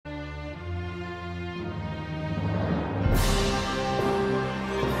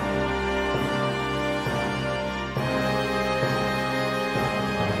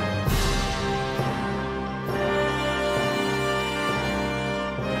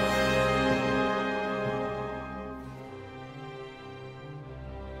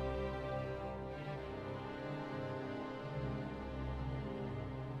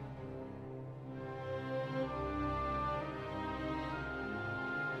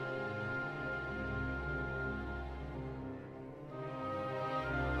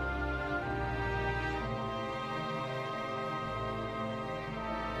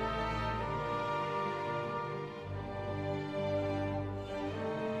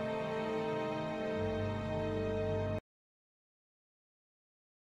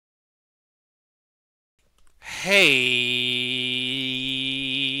Hey,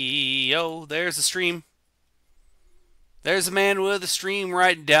 yo, there's the stream. There's a man with a stream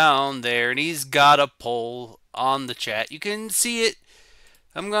right down there, and he's got a poll on the chat. You can see it.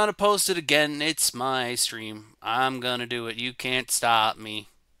 I'm gonna post it again. It's my stream. I'm gonna do it. You can't stop me.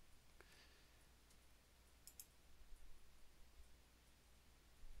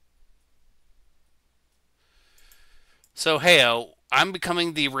 So, heyo, I'm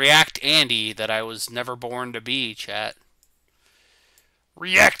becoming the React Andy that I was never born to be, chat.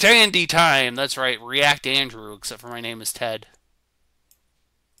 React Andy time! That's right, React Andrew, except for my name is Ted.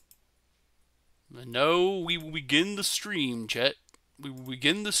 No, we will begin the stream, chat. We will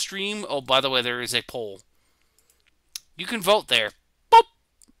begin the stream. Oh, by the way, there is a poll. You can vote there. Boop!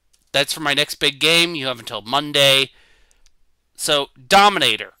 That's for my next big game. You have until Monday. So,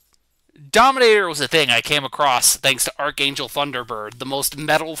 Dominator. Dominator was a thing I came across thanks to Archangel Thunderbird, the most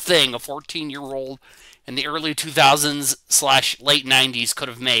metal thing a 14-year-old in the early 2000s / late 90s could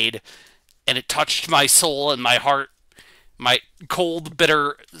have made, and it touched my soul and my heart, my cold,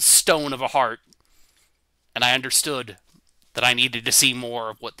 bitter stone of a heart, and I understood that I needed to see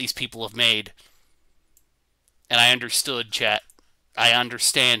more of what these people have made. And I understood, chat. I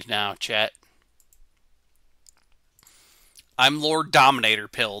understand now, chat. I'm Lord Dominator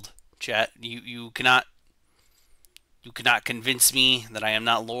pilled, chat. You cannot convince me that I am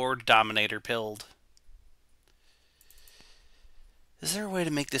not Lord Dominator pilled. Is there a way to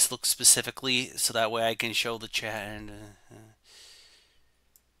make this look specifically so that way I can show the chat? And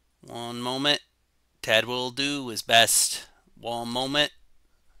one moment. Ted will do his best. One moment.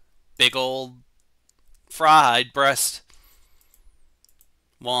 Big old fried breast.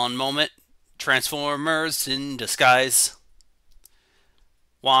 One moment. Transformers in disguise.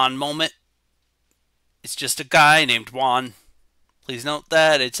 One moment. It's just a guy named Juan. Please note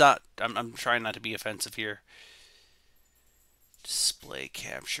that it's not. I'm trying not to be offensive here. Display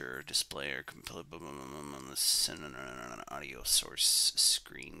capture, display audio source,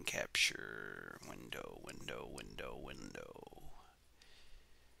 screen capture, window.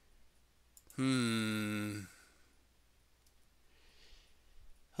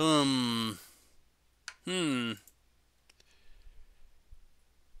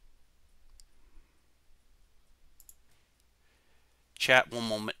 Chat, one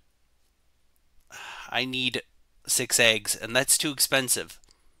moment. I need 6 eggs, and that's too expensive.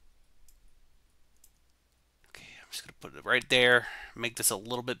 Okay, I'm just going to put it right there. Make this a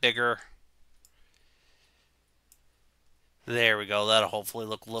little bit bigger. There we go. That'll hopefully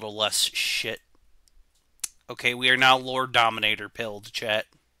look a little less shit. Okay, we are now Lord Dominator pilled, chat.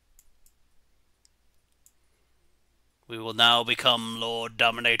 We will now become Lord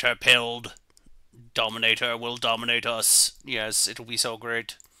Dominator pilled. Dominator will dominate us. Yes, it'll be so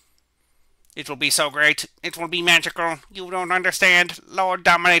great. It will be so great. It will be magical. You don't understand. Lord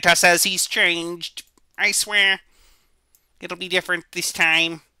Dominator says he's changed. I swear. It'll be different this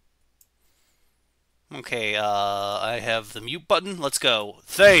time. Okay, I have the mute button. Let's go.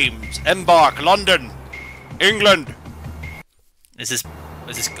 Thames, Embark, London, England. Is this,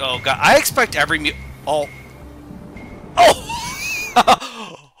 oh god. I expect every mute, oh.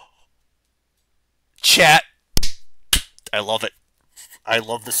 Chat. I love it. I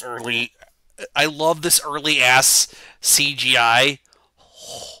love this early ass CGI.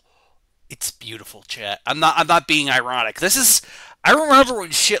 Oh, it's beautiful, chat. I'm not being ironic. I remember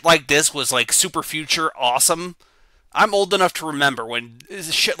when shit like this was like super future awesome. I'm old enough to remember when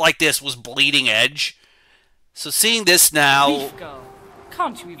shit like this was bleeding edge. So seeing this now,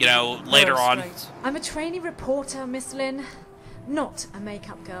 you know, later on. I'm a trainee reporter, Miss Lynn, not a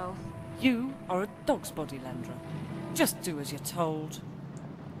makeup girl. You are a dog's body, Lendra. Just do as you're told.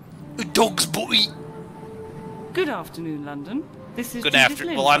 A dog's body. Good afternoon, London. This is good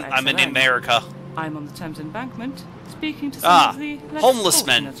afternoon. Well, I'm in America. I'm on the Thames Embankment, speaking to some of the less homeless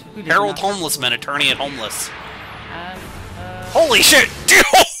men. Harold Homeless Men, attorney at homeless. Holy shit!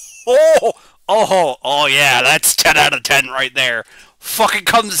 Oh yeah, that's 10 out of 10 right there. Fucking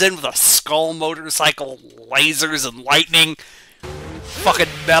comes in with a skull motorcycle, lasers and lightning. Fucking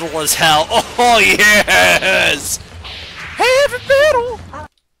metal as hell. Oh yes! Heavy metal!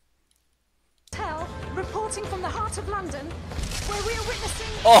 Reporting from the heart of London, where we are witnessing.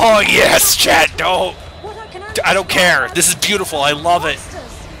 Oh yes, chat. Don't. I don't care. This is beautiful. I love it.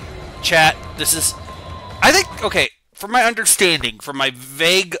 Chat. This is. I think. Okay. From my understanding, from my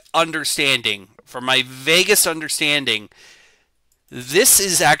vaguest understanding, this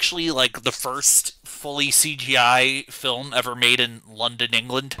is actually like the first fully CGI film ever made in London,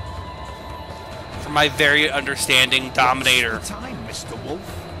 England. From my very understanding, Dominator. Time, Mr. Wolf.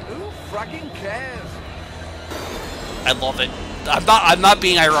 Who fragging cares? I love it. I'm not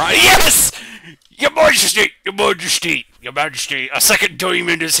being ironic. Yes! Your Majesty! Your Majesty! Your Majesty! A second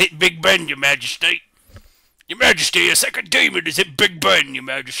diamond has hit Big Ben, Your Majesty! Your Majesty! A second diamond has hit Big Ben, Your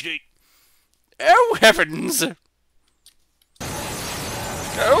Majesty! Oh, heavens!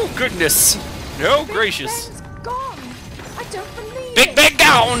 Oh, goodness! No, gracious! Ben's gone. I don't believe Big it. Ben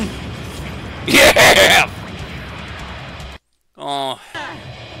down! Yeah! Oh.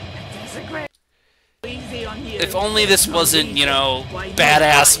 If only this wasn't, you know,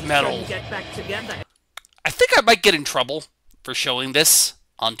 badass metal. I think I might get in trouble for showing this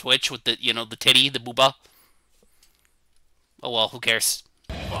on Twitch with the, you know, the titty, the booba. Oh well, who cares?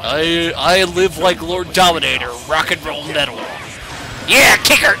 I live like Lord Dominator, rock and roll metal. Yeah,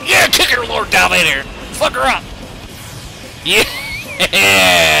 kick her! Yeah, kick her, Lord Dominator! Fuck her up! Yes!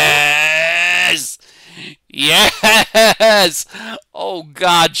 Yes! Oh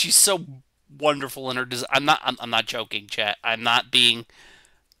God, she's so wonderful in her design. I'm not joking, chat. I'm not being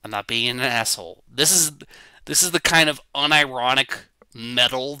an asshole. This is the kind of unironic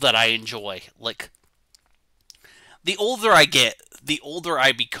metal that I enjoy. Like, the older I get, the older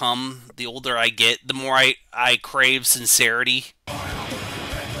I become, the older I get, the more I crave sincerity.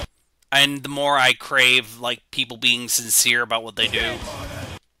 And the more I crave, like, people being sincere about what they do.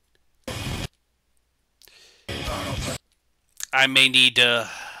 I may need to...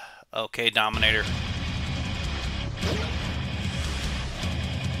 Okay, Dominator.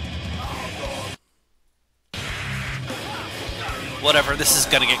 Whatever, this is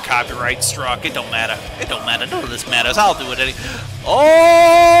gonna get copyright struck. It don't matter. It don't matter. None of this matters. I'll do it any...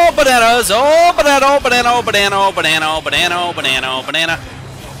 Oh, bananas! Oh, banana, banana, banana, banana, banana, banana, banana.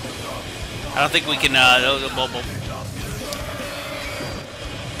 I don't think we can,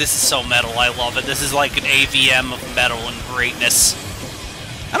 This is so metal. I love it. This is like an AVM of metal and greatness.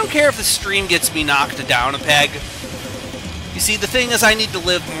 I don't care if the stream gets me knocked down a peg. You see, the thing is, I need to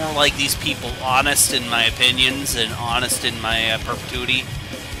live more like these people, honest in my opinions and honest in my perpetuity.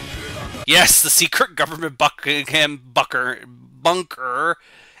 Yes, the secret government bunker,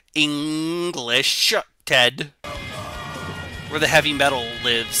 English, Ted, where the heavy metal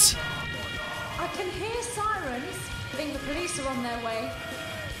lives. I can hear sirens. I think the police are on their way.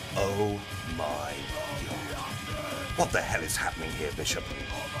 Oh my God. What the hell is happening here, Bishop?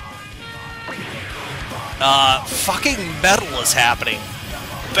 Fucking metal is happening.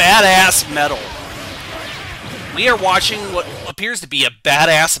 Badass metal. We are watching what appears to be a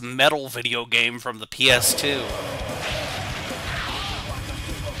badass metal video game from the PS2.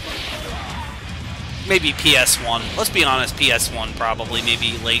 Maybe PS1. Let's be honest, PS1 probably.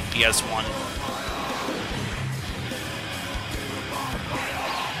 Maybe late PS1.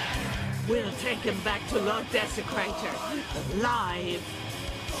 We'll take him back to Lord Desecrator, alive.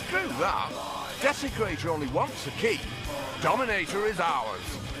 Screw that. Desecrator only wants a key. Dominator is ours.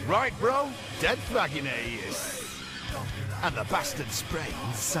 Right, bro? Dead flagging he is. And the bastard sprays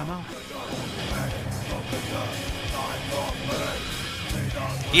somehow.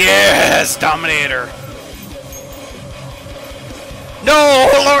 Yes, Dominator. No,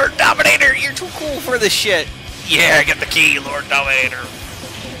 Lord Dominator, you're too cool for this shit. Yeah, get the key, Lord Dominator.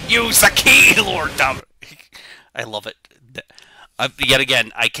 Use the key, Lord Dominator. I love it. Yet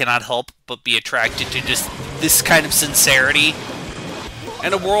again, I cannot help but be attracted to just this kind of sincerity.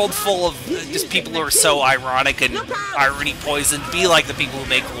 In a world full of just people who are so ironic and irony poisoned, be like the people who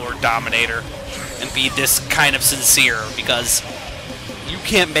make Lord Dominator and be this kind of sincere, because you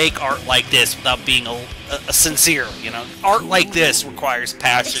can't make art like this without being a sincere, you know? Art like this requires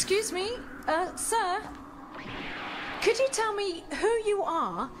passion. Excuse me, sir. Could you tell me who you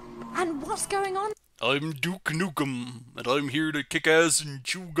are and what's going on? I'm Duke Nukem, and I'm here to kick ass and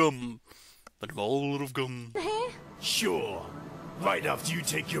chew gum. But I'm all out of gum. Here? Sure. Right after you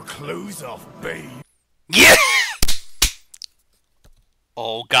take your clothes off, babe. Yeah!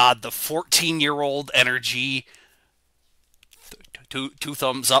 Oh god, the 14-year-old energy. Two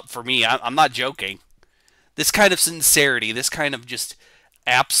thumbs up for me. I'm not joking. This kind of sincerity, this kind of just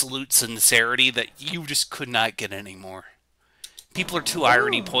absolute sincerity that you just could not get anymore. People are too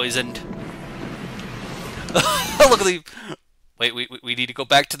irony poisoned. Look at the... Wait, we need to go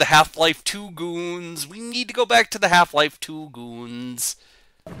back to the Half-Life 2 goons. We need to go back to the Half-Life 2 goons.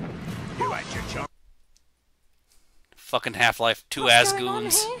 You had your chance. Fucking Half-Life 2 What's ass going on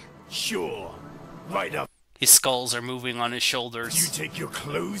goons. here? Sure. Right up. His skulls are moving on his You shoulders. take your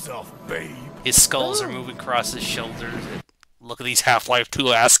clothes off, babe. His skulls are moving across his shoulders. Look at these Half-Life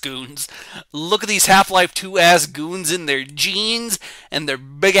 2 ass goons. Look at these Half-Life 2 ass goons in their jeans and their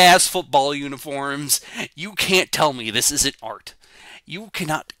big ass football uniforms. You can't tell me this isn't art. You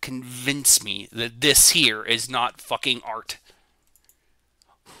cannot convince me that this here is not fucking art.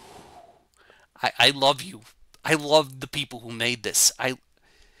 I love you. I love the people who made this.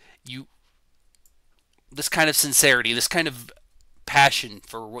 This kind of sincerity, this kind of passion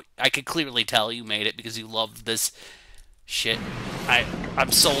for what I could clearly tell you made it because you love this shit.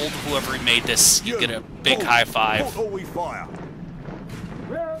 I'm sold. Whoever made this, you get a big high five. Port or we fire.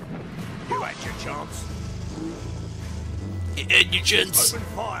 You had your chance. And your chance. Open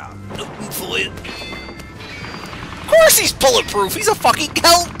fire. Open fire. Of course he's bulletproof. He's a fucking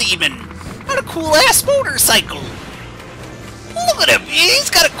hell demon. On a cool ass motorcycle. Look at him. He's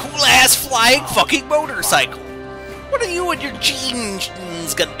got a cool ass flying fucking motorcycle. What are you and your jeans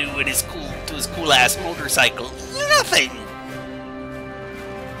gonna do with his cool ass motorcycle? Nothing.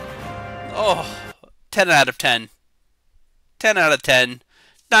 Oh, 10 out of 10. 10 out of 10.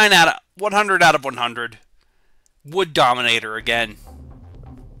 9 out of 100 out of 100. Wood Dominator again.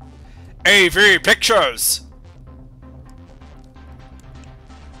 AV Pictures.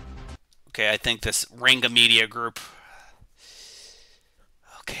 Okay, I think this Ranga Media Group.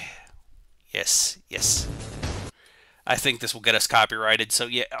 Okay. Yes, yes. I think this will get us copyrighted, so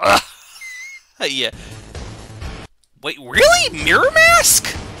yeah. Yeah. Wait, really? Mirror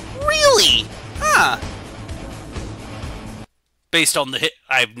Mask? Really? Huh. Based on the hit,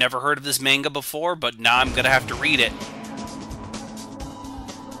 I've never heard of this manga before, but now I'm gonna have to read it.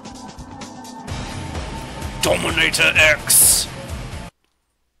 Dominator X!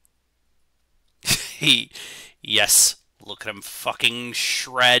 Yes. Look at him fucking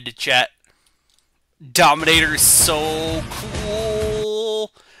shred, chat. Dominator's so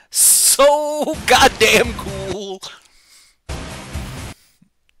cool. So goddamn cool.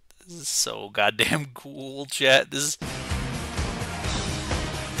 This is so goddamn cool, chat. This is...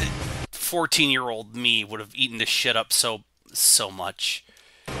 14-year-old me would have eaten this shit up so much.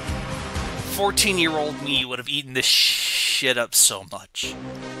 14-year-old me would have eaten this shit up so much.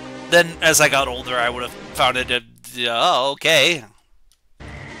 Then, as I got older, I would have found it oh, okay.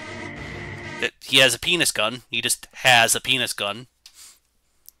 He has a penis gun. He just has a penis gun.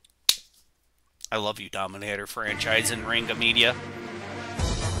 I love you, Dominator franchise and Ranga Media.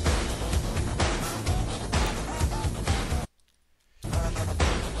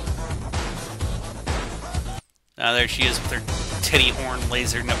 Now there she is with her titty horn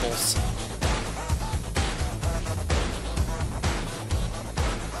laser nipples.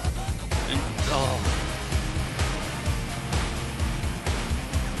 And, oh.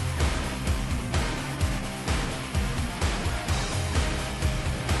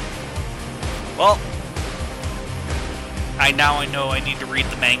 Well, I know I need to read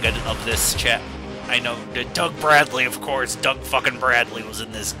the manga of this, chat. I know Doug Bradley, of course. Doug fucking Bradley was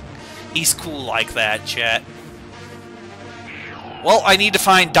in this. He's cool like that, chat. Well, I need to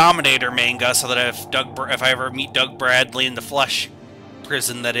find Dominator manga so that if I ever meet Doug Bradley in the flesh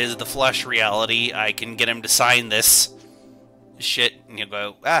prison that is the flesh reality, I can get him to sign this shit, and you'll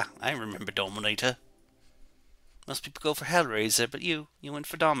go, ah, I remember Dominator. Most people go for Hellraiser, but you went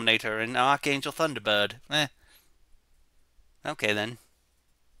for Dominator and Archangel Thunderbird. Eh. Okay, then.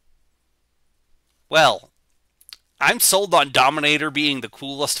 Well, I'm sold on Dominator being the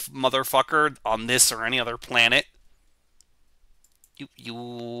coolest motherfucker on this or any other planet.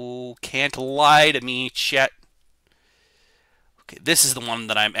 You can't lie to me, chat. Okay, this is the one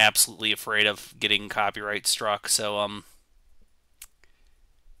that I'm absolutely afraid of getting copyright struck, so,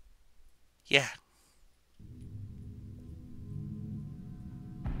 yeah.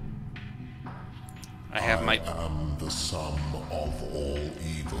 I have my... I am the sum of all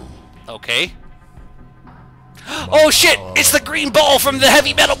evil. Okay. Oh shit! It's the green ball from the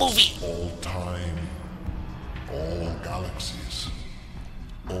heavy metal movie! All time, all galaxies,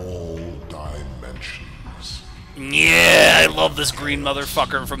 all dimensions. Yeah, I love this green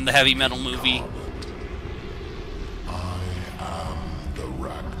motherfucker from the heavy metal movie. I am the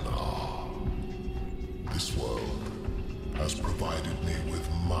Ragnar. This world has provided me with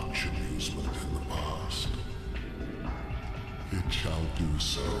much amusement in the past. It shall do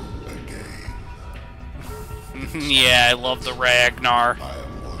so again. Yeah, I love the Ragnar. I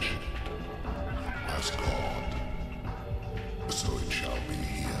am worshipped as God, so it shall be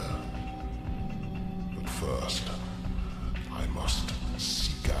here. But first, I must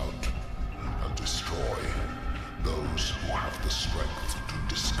seek out and destroy those who have the strength to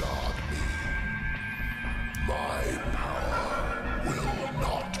discard me. My power will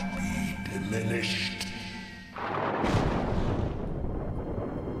not be diminished.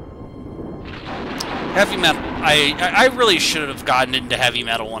 Heavy metal. I really should have gotten into heavy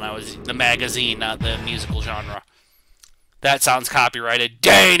metal when I was the magazine, not the musical genre. That sounds copyrighted.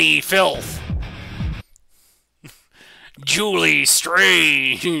 Danny Filth. Julie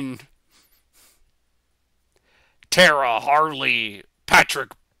Strain. Tara Harley.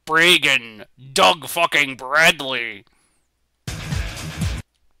 Patrick Bragan. Doug fucking Bradley.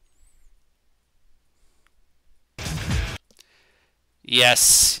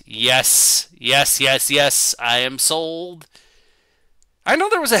 Yes, yes, yes, yes, yes. I am sold. I know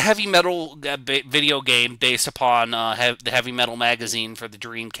there was a heavy metal video game based upon the Heavy Metal magazine for the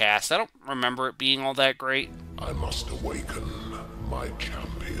Dreamcast. I don't remember it being all that great. I must awaken my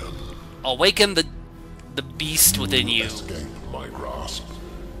champion. Awaken the beast within you. Escape my grasp,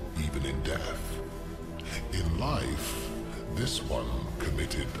 even in death. In life, this one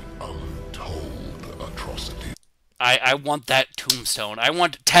committed untold atrocities. I want that tombstone. I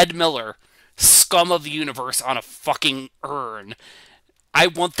want Ted Miller, scum of the universe, on a fucking urn. I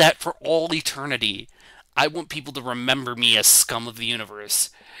want that for all eternity. I want people to remember me as scum of the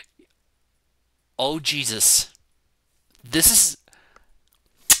universe. Oh, Jesus. This is...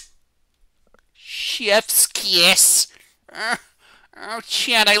 Chef's kiss. Oh,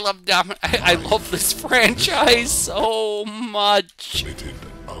 Chad, I love I love this franchise so much. Committed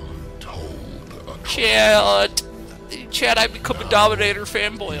untold Chad, atrocities. I've become a Dominator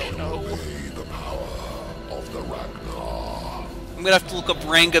fanboy. Oh, no. Obey the power of the Ragnar. I'm gonna have to look up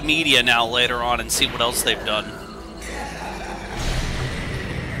Ranga Media now later on and see what else they've done.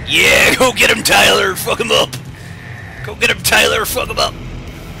 Yeah, go get him, Tyler. Fuck him up. Go get him, Tyler. Fuck him up.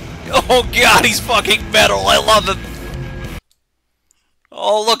 Oh god, he's fucking metal. I love him.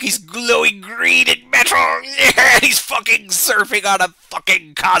 Oh look, he's glowing green and metal. Yeah, he's fucking surfing on a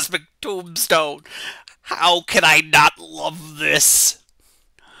fucking cosmic tombstone. How can I not love this?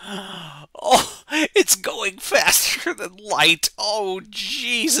 Oh, it's going faster than light. Oh,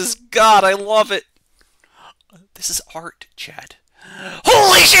 Jesus God, I love it. This is art, Chad.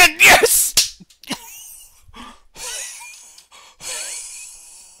 Holy shit, yes!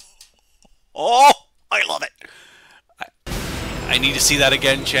 Oh, I love it. I need to see that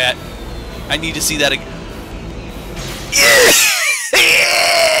again, chat. I need to see that again.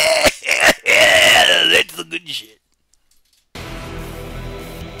 Yeah, that's the good shit.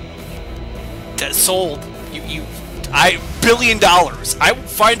 That's sold. $1 billion. I will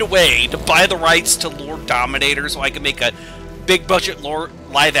find a way to buy the rights to Lord Dominator so I can make a big budget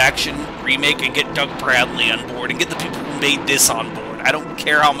live action remake and get Doug Bradley on board and get the people who made this on board. I don't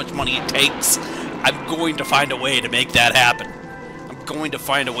care how much money it takes. I'm going to find a way to make that happen. I'm going to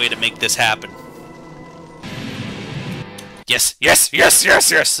find a way to make this happen. Yes, yes, yes,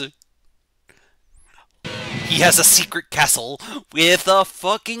 yes, yes! He has a secret castle with a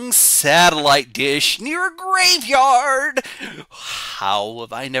fucking satellite dish near a graveyard! How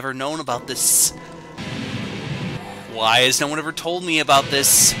have I never known about this? Why has no one ever told me about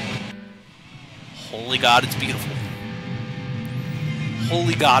this? Holy God, it's beautiful.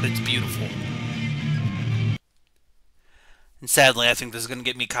 Holy God, it's beautiful. And sadly, I think this is going to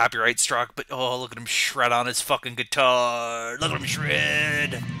get me copyright struck, but oh, look at him shred on his fucking guitar. Look at him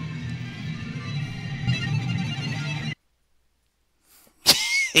shred.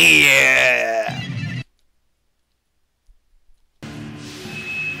 Yeah.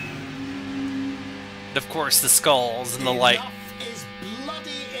 And of course, the skulls and the light. Enough is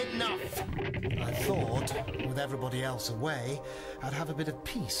bloody enough. I thought, with everybody else away, I'd have a bit of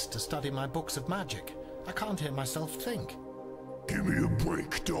peace to study my books of magic. I can't hear myself think. Give me a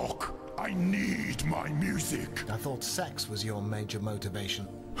break, Doc. I need my music. I thought sex was your major motivation.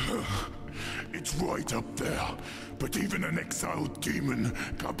 It's right up there, but even an exiled demon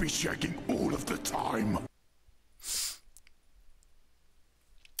can't be shaking all of the time.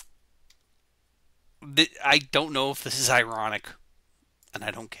 I don't know if this is ironic, and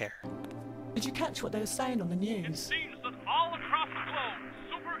I don't care. Did you catch what they were saying on the news? It seems that all across the globe,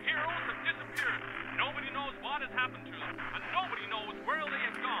 superheroes have disappeared. Nobody knows what has happened to them, and nobody knows where they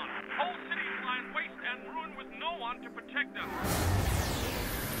have gone. Whole cities lying waste and ruined with no one to protect them.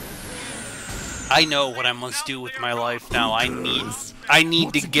 I know what I must do with my life now. I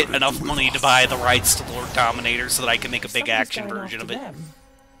need to get enough money to buy the rights to Lord Dominator so that I can make a big action version of it.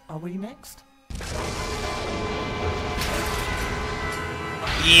 Are we next?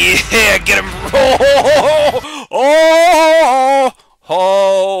 Yeah, get him! Oh, oh,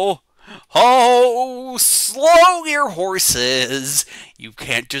 oh, oh, slow your horses. You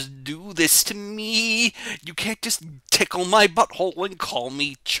can't just do this to me. You can't just tickle my butthole and call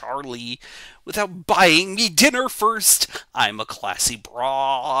me Charlie without buying me dinner first. I'm a classy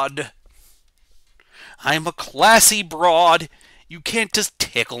broad. I'm a classy broad. You can't just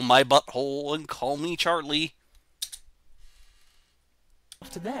tickle my butthole and call me Charlie.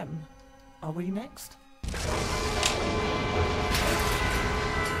 After them, are we next?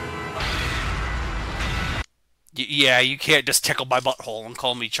 Yeah, you can't just tickle my butthole and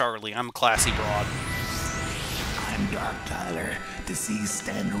call me Charlie. I'm a classy broad. I'm Dark Tyler, deceased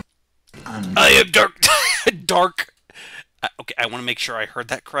and... I am Dark... Dark... Okay, I want to make sure I heard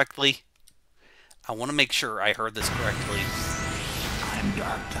that correctly. I want to make sure I heard this correctly. I'm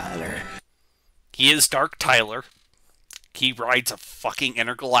Dark Tyler. He is Dark Tyler. He rides a fucking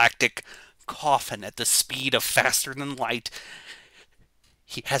intergalactic coffin at the speed of faster than light.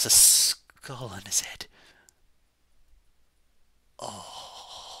 He has a skull on his head.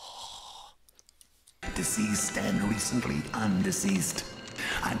 Oh. Deceased and recently undeceased.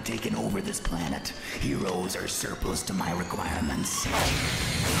 I'm taking over this planet. Heroes are surplus to my requirements.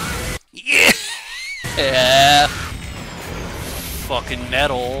 Yeah! Yeah. Fucking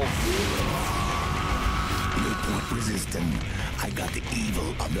metal. No point resisting. I got the evil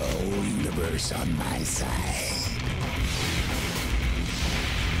of the whole universe on my side.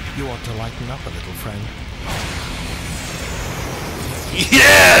 You ought to lighten up a little, friend.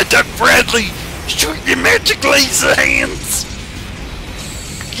 Yeah, Doug Bradley! Shoot your magic laser hands!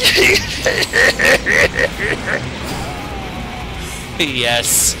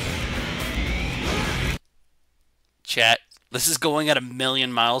 Yes. Chat, this is going at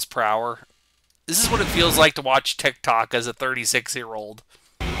 1,000,000 miles per hour. This is what it feels like to watch TikTok as a 36-year-old.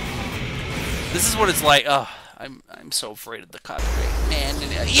 This is what it's like. Oh, I'm so afraid of the copyright. Man,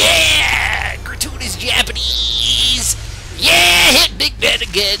 yeah! Gratuitous Japanese! Yeah! Hit Big Ben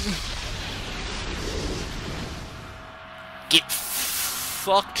again! Get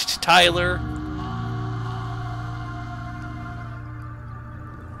fucked, Tyler.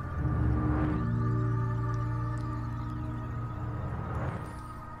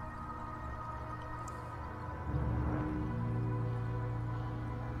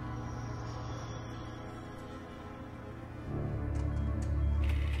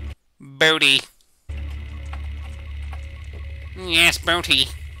 Booty. Yes, Booty.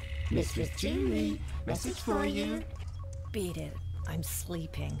 Mistress Julie, message for you. Beat it. I'm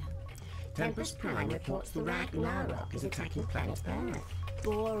sleeping. Tempest Prime reports the Ragnarok is attacking planet Earth.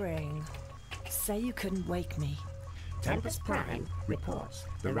 Boring. Say you couldn't wake me. Tempest Prime reports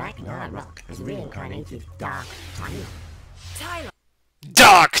the Ragnarok has reincarnated Dark Tyler. Tyler!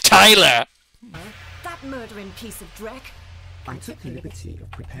 Dark Tyler! That murdering piece of dreck. I took the liberty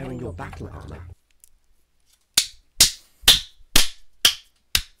of preparing your battle armor.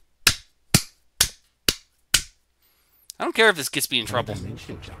 I don't care if this gets me in trouble.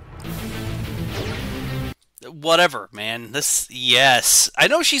 Whatever, man. This, yes. I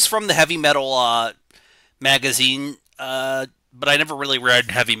know she's from the heavy metal magazine, but I never really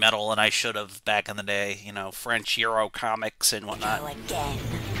read heavy metal, and I should have back in the day. You know, French Euro comics and whatnot. Again.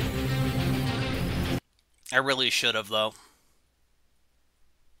 I really should have, though.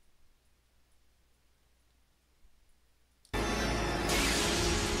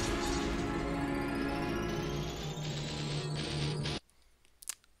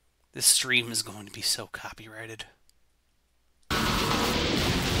 This stream is going to be so copyrighted.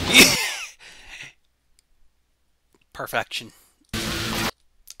 Perfection.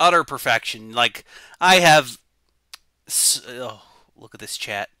 Utter perfection. Like, I have... Oh, look at this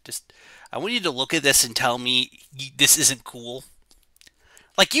chat. Just, I want you to look at this and tell me this isn't cool.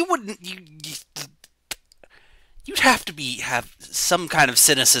 Like, you wouldn't... You'd have to have some kind of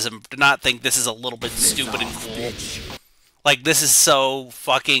cynicism to not think this is a little bit stupid and cool. Bitch. Like, this is so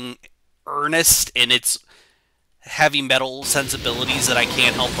fucking earnest in its heavy metal sensibilities that I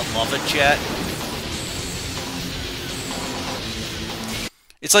can't help but love it yet.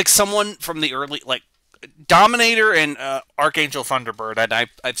 It's like someone from the early, like, Dominator and Archangel Thunderbird, and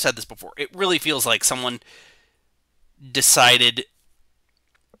I've said this before, it really feels like someone decided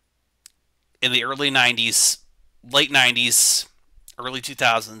in the early 90s, late 90s, early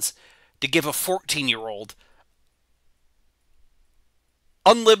 2000s, to give a 14-year-old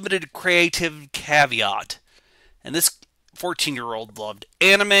unlimited creative caveat. And this 14-year-old loved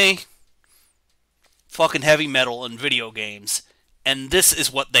anime, fucking heavy metal, and video games. And this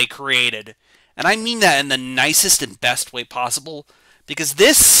is what they created. And I mean that in the nicest and best way possible. Because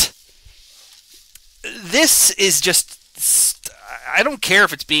this is just... I don't care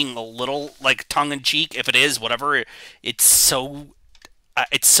if it's being a little, like, tongue-in-cheek. If it is, whatever. It's so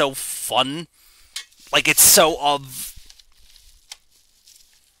fun. Like, it's so of...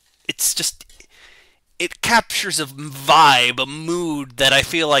 It's just, it captures a vibe, a mood that I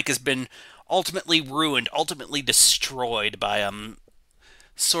feel like has been ultimately ruined, ultimately destroyed by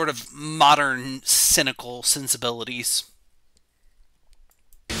sort of modern cynical sensibilities.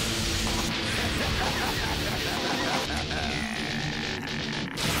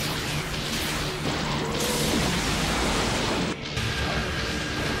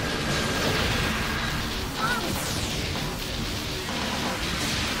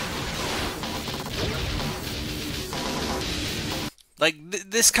 Like,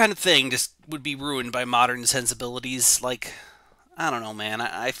 this kind of thing just would be ruined by modern sensibilities. Like, I don't know, man.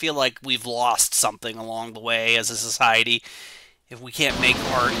 I feel like we've lost something along the way as a society if we can't make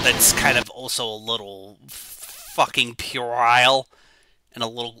art that's kind of also a little fucking puerile and a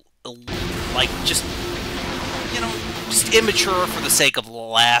little, like, just, you know, just immature for the sake of a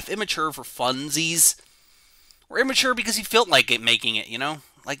laugh, immature for funsies, or immature because you felt like it making it, you know?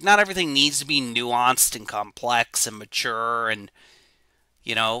 Like, not everything needs to be nuanced and complex and mature and,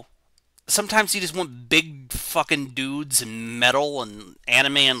 you know, sometimes you just want big fucking dudes and metal and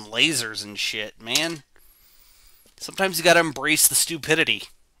anime and lasers and shit, man. Sometimes you gotta embrace the stupidity.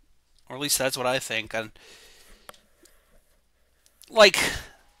 Or at least that's what I think. And, like,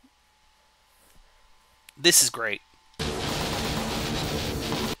 this is great.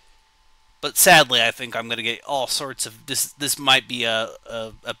 But sadly, I think I'm gonna get all sorts of this might be a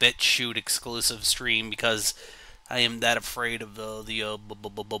BitChute exclusive stream because I am that afraid of the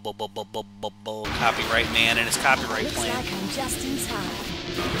copyright man and his copyright plan. Looks like I'm just in time.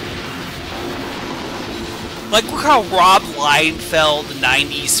 Like, look how Rob Liefeld,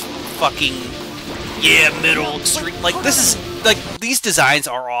 90s fucking, yeah, middle extreme. Like, this is, like, these designs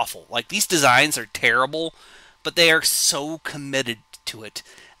are awful. Like, these designs are terrible, but they are so committed to it.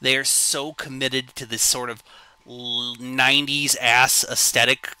 They are so committed to this sort of 90s ass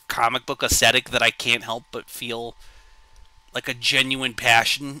aesthetic, comic book aesthetic, that I can't help but feel like a genuine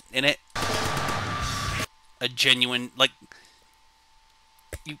passion in it. A genuine, like,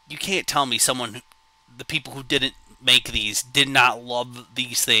 you can't tell me someone, the people who didn't make these did not love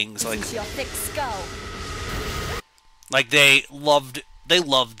these things. Like, This is your thick skull. like they loved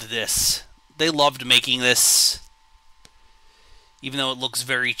this. They loved making this, even though it looks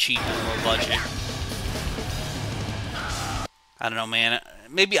very cheap and low budget. I don't know, man.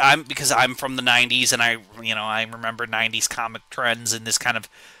 Maybe because I'm from the 90s and I remember 90s comic trends and this kind of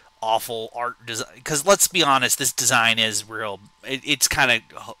awful art design. Because let's be honest, this design is real. It's kind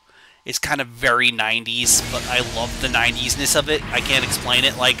of very 90s, but I love the 90s-ness of it. I can't explain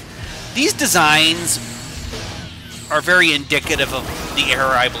it. Like, these designs are very indicative of the era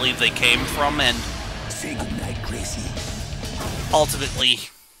I believe they came from, and say goodnight, Gracie. Ultimately,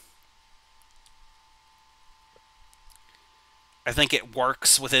 I think it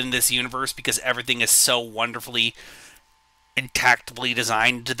works within this universe because everything is so wonderfully and tactfully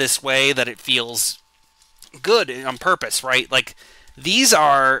designed this way that it feels good on purpose, right? Like, these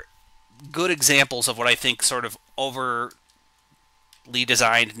are good examples of what I think sort of overly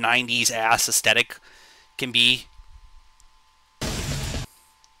designed 90s ass aesthetic can be.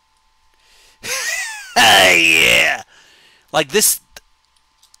 Yeah! Like, this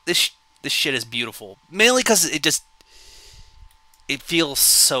shit is beautiful. Mainly because it feels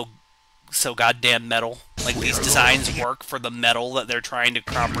so goddamn metal. Like, these designs work for the metal that they're trying to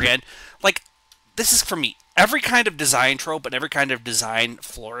comprehend. Like, this is, for me, every kind of design trope and every kind of design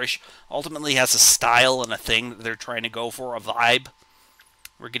flourish ultimately has a style and a thing that they're trying to go for, a vibe.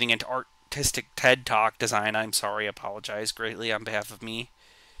 We're getting into artistic TED Talk design. I'm sorry, I apologize greatly on behalf of me.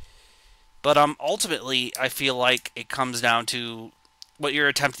 But ultimately, I feel like it comes down to what you're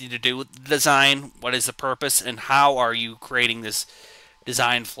attempting to do with the design, what is the purpose, and how are you creating this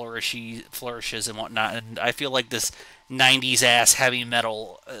design flourishes and whatnot. And I feel like this 90s ass heavy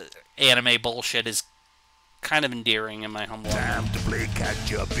metal anime bullshit is kind of endearing in my humble opinion. Time to play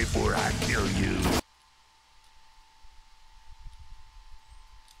catch up before I kill you.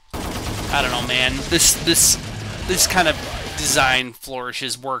 I don't know, man. This kind of design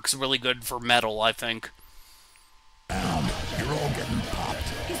flourishes, works really good for metal, I think. You're all getting popped.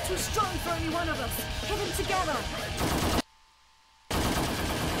 He's too strong for any one of us. Hit him together.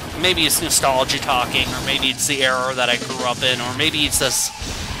 Maybe it's nostalgia talking, or maybe it's the era that I grew up in, or maybe it's this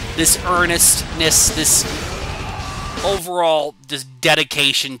earnestness, this overall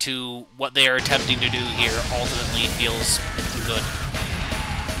dedication to what they are attempting to do here ultimately feels good.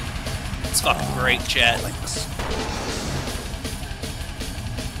 It's fucking great, chat.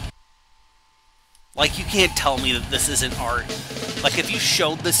 Like, you can't tell me that this isn't art. Like, if you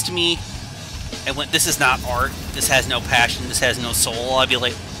showed this to me and went, this is not art, this has no passion, this has no soul, I'd be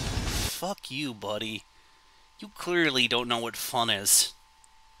like, fuck you, buddy. You clearly don't know what fun is.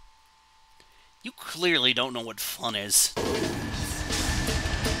 You clearly don't know what fun is. The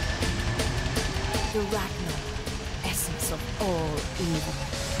Ragnar, essence of all evil.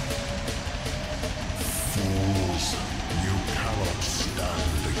 Fools, you cannot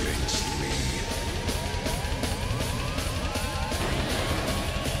stand against me.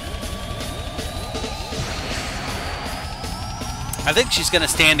 I think she's gonna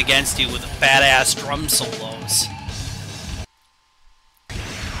stand against you with badass drum solos.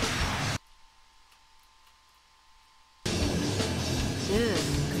 Ugh,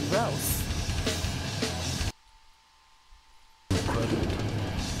 gross. Credit.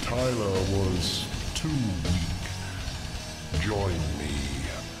 Tyler was too weak. Join me.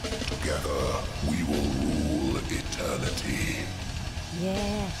 Together, we will rule eternity.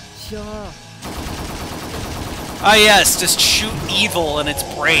 Yeah, sure. Ah, yes, just shoot evil in its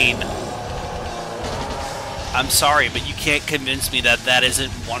brain. I'm sorry, but you can't convince me that that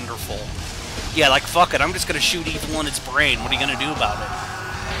isn't wonderful. Yeah, like, fuck it, I'm just gonna shoot evil in its brain. What are you gonna do about it?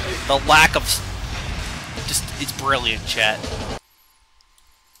 The lack of... Just, it's brilliant, chat.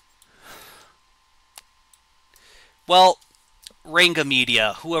 Well, Ranga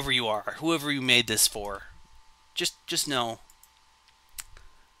Media, whoever you are, whoever you made this for, just know,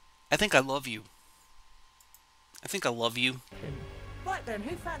 I think I love you. I think I love you. Right then,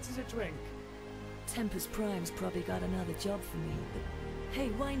 who fancies a drink? Tempest Prime's probably got another job for me, but hey,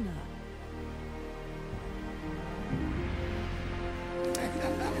 why not?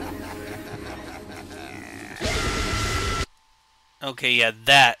 Okay, yeah,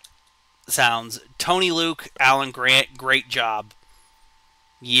 that sounds... Tony Luke, Alan Grant, great job.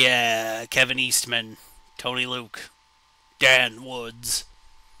 Yeah, Kevin Eastman, Tony Luke, Dan Woods,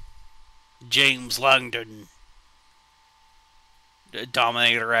 James Langdon,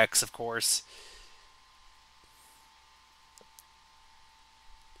 Dominator X, of course.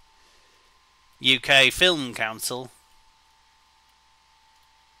 UK Film Council.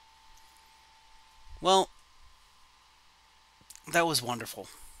 Well, that was wonderful.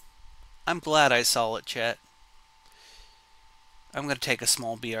 I'm glad I saw it, chat. I'm going to take a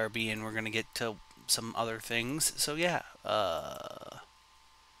small BRB and we're going to get to some other things. So yeah,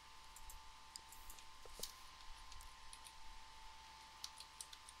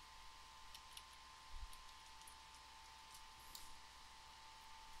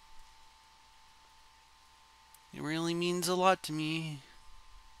 it really means a lot to me.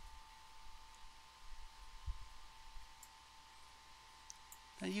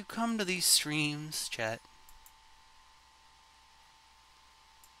 That you come to these streams, chat.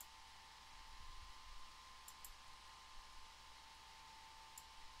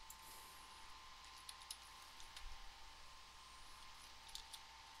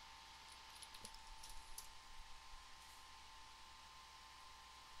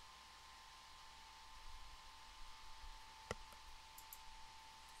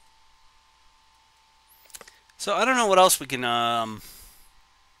 So I don't know what else we can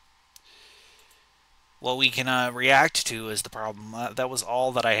react to is the problem. That was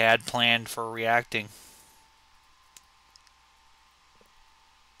all that I had planned for reacting.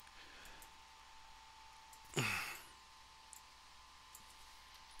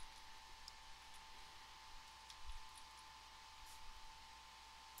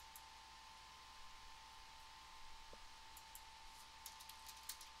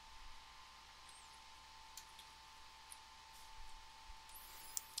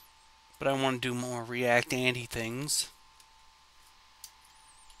 But I want to do more React-Andy things.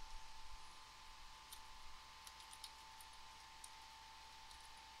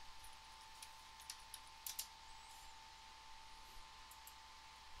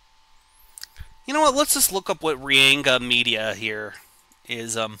 You know what? Let's just look up what Rianga Media here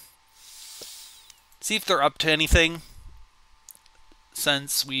is. See if they're up to anything.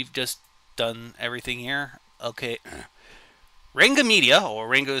 Since we've just done everything here. Okay. Ranga Media, or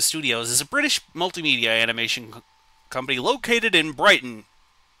Ranga Studios, is a British multimedia animation company located in Brighton.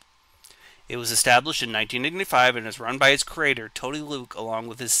 It was established in 1995 and is run by its creator, Tony Luke, along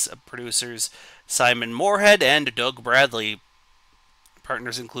with his producers Simon Moorhead and Doug Bradley.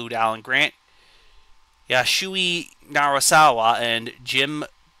 Partners include Alan Grant, Yashui Narasawa, and Jim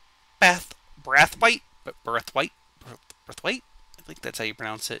Brathwaite. I think that's how you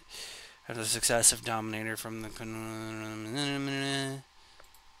pronounce it. After the success of Dominator from the...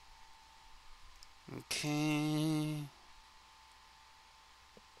 Okay...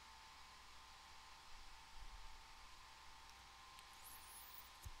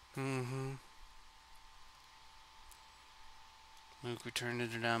 Luke returned to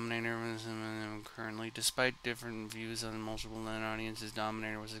the Dominator currently. Despite different views on multiple net audiences,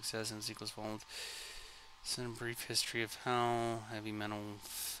 Dominator was a success and the sequels followed. Send a brief history of how Heavy Metal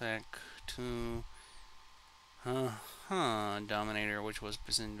Effect 2 Dominator, which was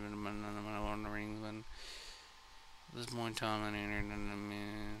presented in Lord of the Rings, when this more Dominator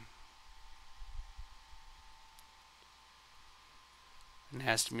and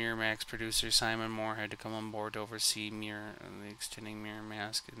asked Miramax producer Simon Moorhead to come on board to oversee the extending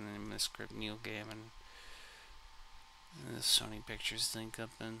Miramax and the script Neil Gaiman. The Sony Pictures link up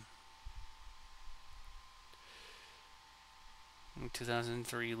in. In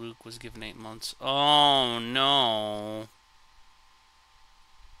 2003, Luke was given 8 months. Oh, no.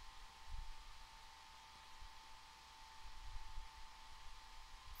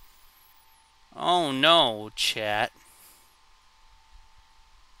 Oh, no, chat.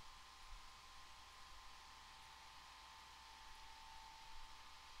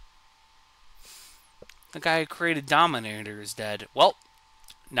 The guy who created Dominator is dead. Well,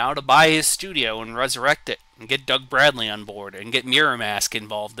 now to buy his studio and resurrect it and get Doug Bradley on board and get Mirror Mask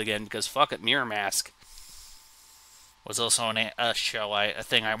involved again, because fuck it, Mirror Mask was also a show, a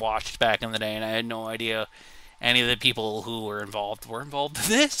thing I watched back in the day, and I had no idea any of the people who were involved in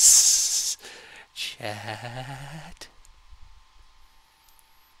this. Chat.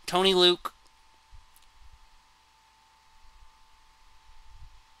 Tony Luke.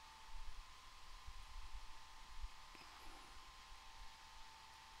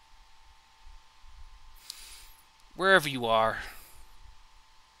 Wherever you are.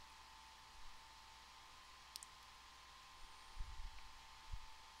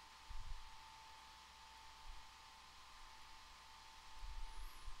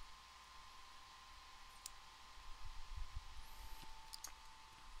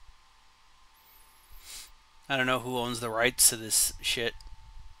 I don't know who owns the rights to this shit.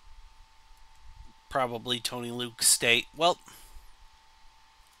 Probably Tony Luke's state. Well,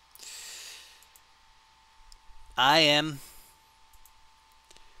 I'm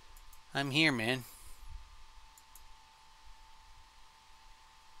here, man.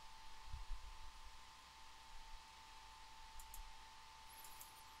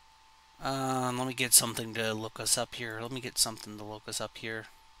 Let me get something to look us up here.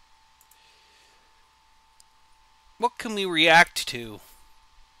 What can we react to?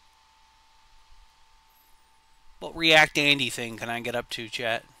 What React Andy thing can I get up to,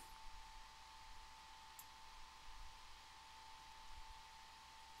 chat?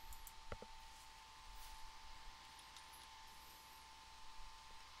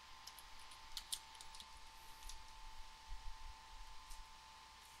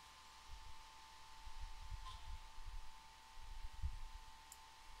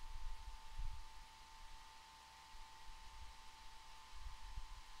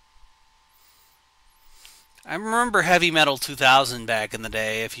 I remember Heavy Metal 2000 back in the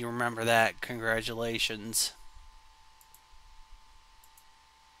day. If you remember that, congratulations.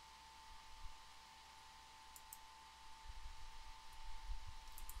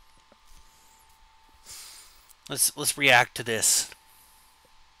 Let's react to this.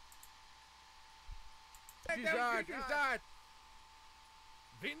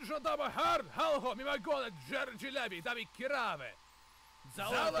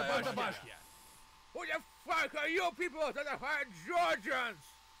 What the fuck are you people that are Georgians?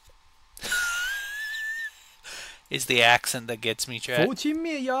 Is the accent that gets me, chat. Oh,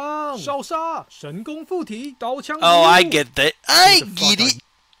 I get that. I get it.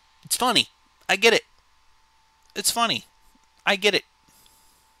 It's funny. I get it. It's funny. I get it.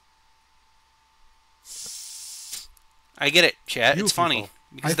 I get it, chat. It's funny.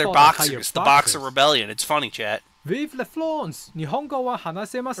 Because they're boxers. The Boxer Rebellion. It's funny, chat. Vive la France! 日本語は話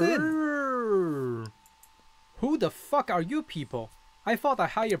せません. Who the fuck are you people? I thought I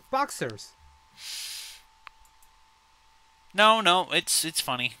hired boxers. No, it's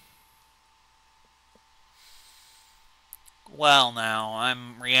funny. Well, now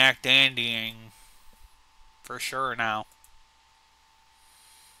I'm React Andying for sure now.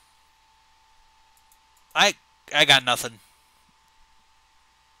 I got nothing.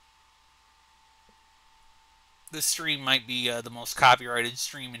 This stream might be the most copyrighted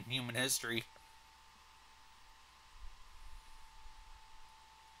stream in human history.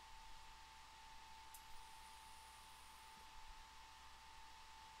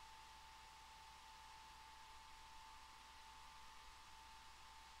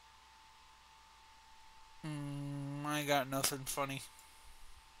 I got nothing funny.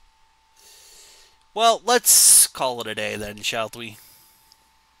 Well, let's call it a day then, shall we?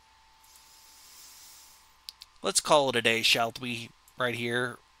 Let's call it a day, shall we? Right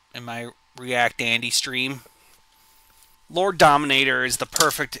here in my React Andy stream. Lord Dominator is the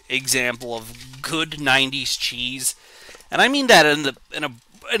perfect example of good 90s cheese. And I mean that in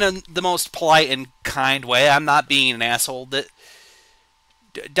the most polite and kind way. I'm not being an asshole. That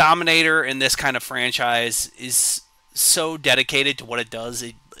Dominator in this kind of franchise is so dedicated to what it does.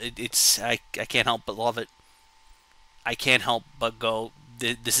 I can't help but love it. I can't help but go,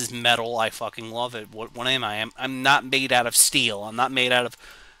 this is metal. I fucking love it. What am I? I'm not made out of steel. I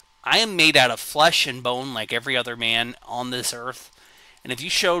am made out of flesh and bone like every other man on this earth. And if you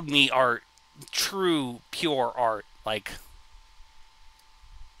showed me art, true, pure art, like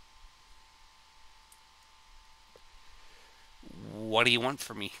what do you want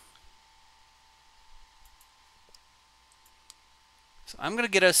from me? So I'm going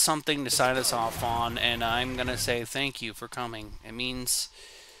to get us something to sign us off on, and I'm going to say thank you for coming. It means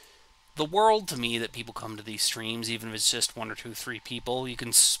the world to me that people come to these streams, even if it's just 1 or 2, 3 people. You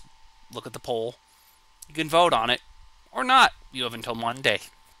can look at the poll. You can vote on it, or not. You have until Monday.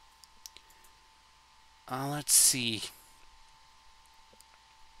 Let's see.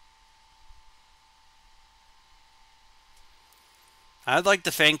 I'd like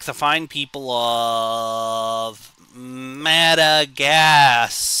to thank the fine people of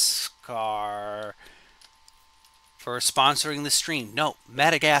Madagascar for sponsoring the stream. No,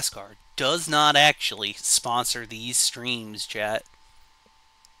 Madagascar does not actually sponsor these streams, chat.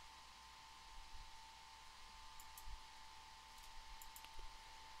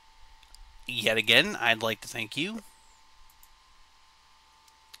 Yet again, I'd like to thank you.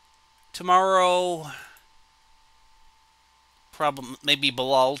 Tomorrow, probably maybe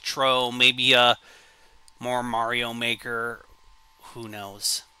Balaltro, maybe more Mario Maker. Who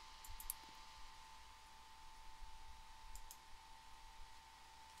knows?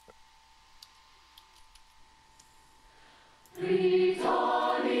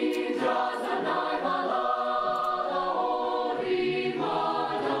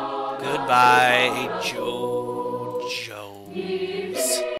 Goodbye, Joe.